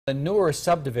The newer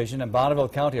subdivision in Bonneville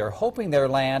County are hoping their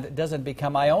land doesn't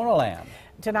become Iona land.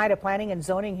 Tonight, a planning and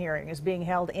zoning hearing is being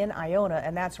held in Iona,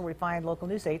 and that's where we find local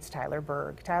news 8's Tyler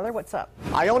Berg. Tyler, what's up?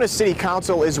 Iona City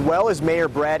Council, as well as Mayor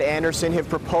Brad Anderson, have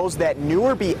proposed that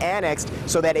Newer be annexed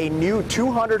so that a new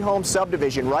 200-home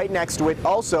subdivision right next to it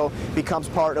also becomes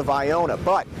part of Iona.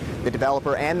 But the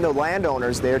developer and the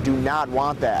landowners there do not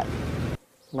want that.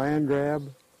 Land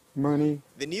grab, money.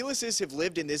 The Neelises have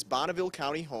lived in this Bonneville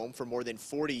County home for more than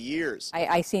 40 years.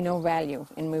 I see no value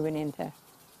in moving into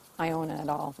Iona at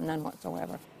all, none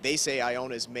whatsoever. They say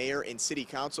Iona's mayor and city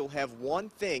council have one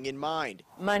thing in mind.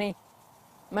 Money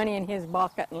in his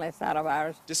bucket and less out of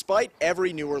ours. Despite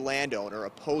every Newer landowner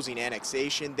opposing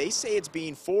annexation, they say it's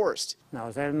being forced. Now,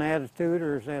 is that an attitude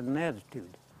or is that an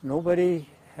attitude? Nobody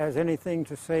has anything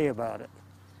to say about it.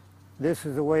 This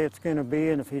is the way it's going to be,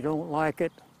 and if you don't like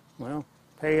it, well,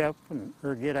 pay up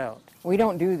or get out. We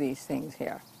don't do these things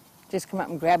here. Just come up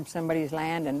and grab somebody's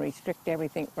land and restrict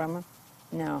everything from them.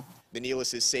 No. The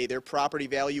Neelises say their property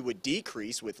value would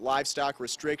decrease with livestock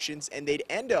restrictions, and they'd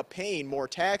end up paying more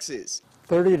taxes.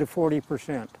 30 to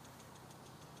 40%.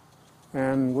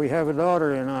 And we have a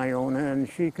daughter in Iona, and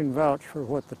she can vouch for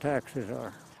what the taxes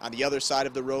are. On the other side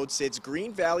of the road sits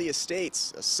Green Valley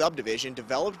Estates, a subdivision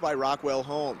developed by Rockwell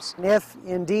Homes. If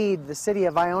indeed the city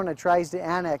of Iona tries to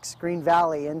annex Green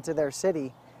Valley into their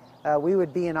city, we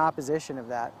would be in opposition of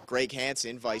that. Greg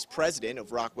Hansen, vice president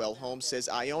of Rockwell Homes, says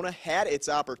Iona had its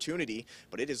opportunity,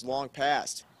 but it is long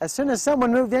past. As soon as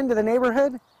someone moved into the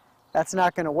neighborhood, that's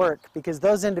not going to work, because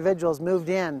those individuals moved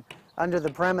in under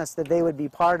the premise that they would be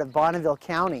part of Bonneville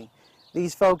County.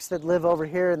 These folks that live over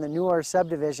here in the Newer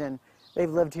subdivision,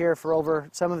 they've lived here for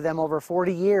some of them over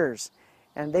 40 years,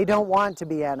 and they don't want to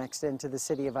be annexed into the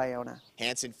city of Iona.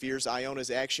 Hansen fears Iona's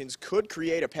actions could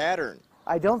create a pattern.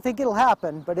 I don't think it'll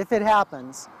happen, but if it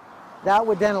happens, that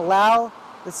would then allow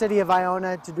the city of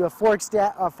Iona to do a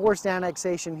forced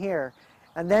annexation here,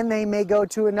 and then they may go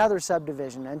to another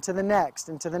subdivision, and to the next,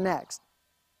 and to the next.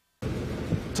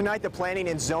 Tonight, the Planning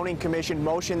and Zoning Commission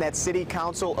motioned that City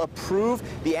Council approve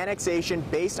the annexation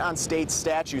based on state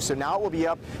statutes. So now it will be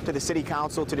up to the City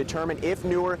Council to determine if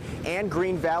Newer and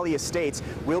Green Valley Estates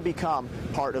will become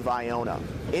part of Iona.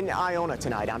 In Iona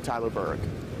tonight, I'm Tyler Berg.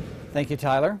 Thank you,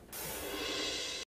 Tyler.